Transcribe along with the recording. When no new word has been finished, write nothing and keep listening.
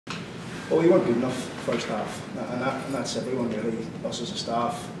Well, we weren't good enough first half, and that's everyone really, us as a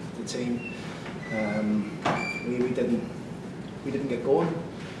staff, the team. We didn't get going,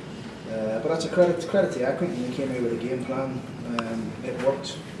 but that's a credit to Accrington. We came out with a game plan. It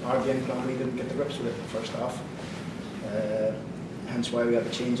worked. Our game plan, we didn't get the grips with it in the first half. Hence why we had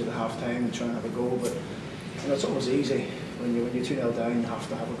to change at the half time and try and have a go. But it's always easy when you're 2-0 down. You have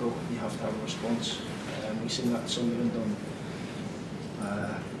to have a go. You have to have a response. We've seen that Sunderland done.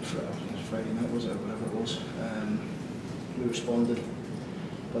 Friday night was it, whatever it was. We responded,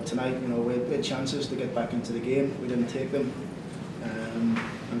 but tonight, we had chances to get back into the game. We didn't take them.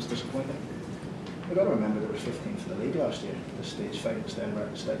 I was disappointed. We've got to remember they were 15th for the league last year. The stage fighting to stay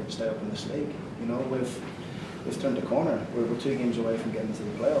up in this league. We've turned a corner. We're 2 games away from getting to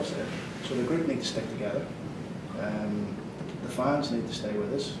the playoffs there. So the group need to stick together. The fans need to stay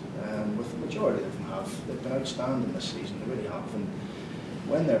with us. With the majority of them they've been outstanding this season. They really have. And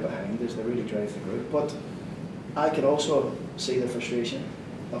when they're behind us, they really drive the group. But I could also see the frustration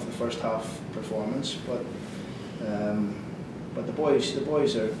of the first half performance. But the boys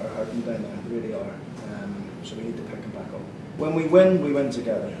are hurting down there. They really are. So we need to pick them back up. When we win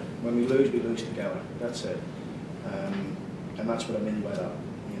together. When we lose together. That's it. And that's what I mean by that.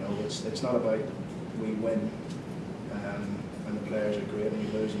 It's not about we win and the players are great and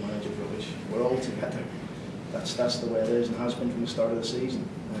we lose and the manager's rubbish. We're all together. That's the way it is and has been from the start of the season.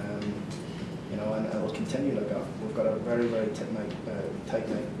 And it will continue like that. We've got a very, very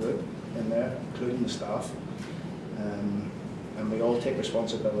tight-knit group in there, including the staff. And we all take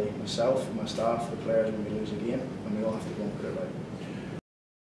responsibility, myself, my staff, the players, when we lose a game, and we all have to go and put it right.